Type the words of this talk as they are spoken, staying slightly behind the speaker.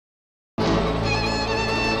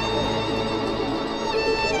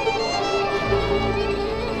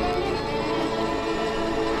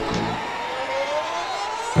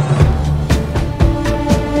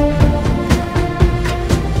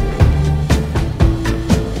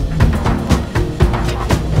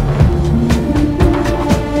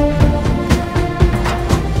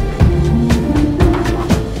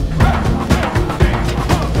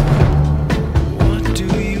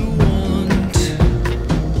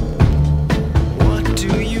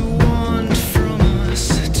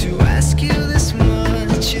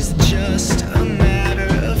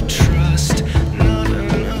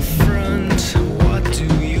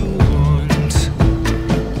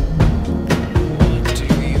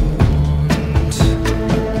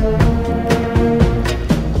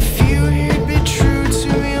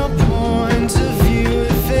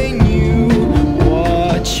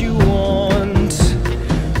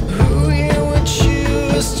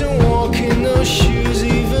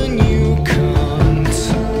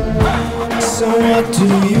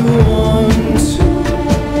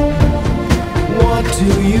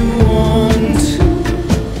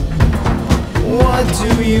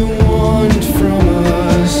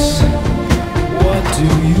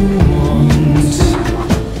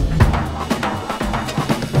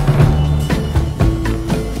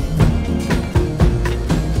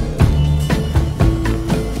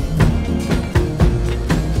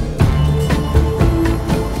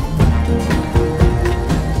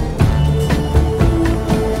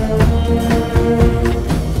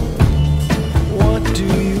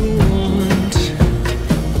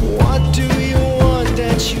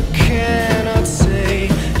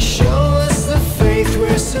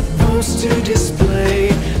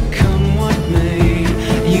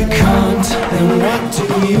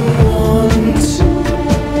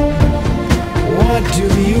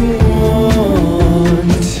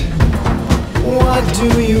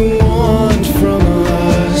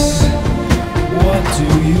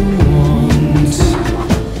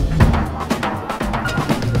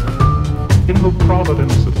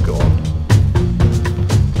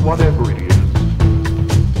whatever it is,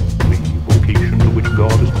 the vocation to which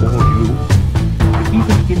God has called you,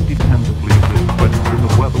 even independently of this question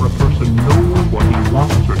of whether a person knows what he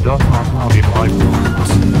wants or does not want in life.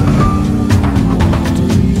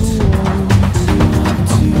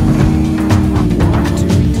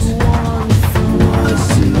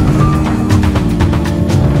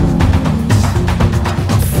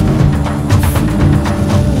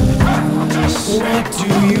 What do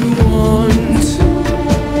you want?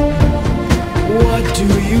 What do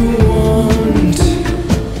you want?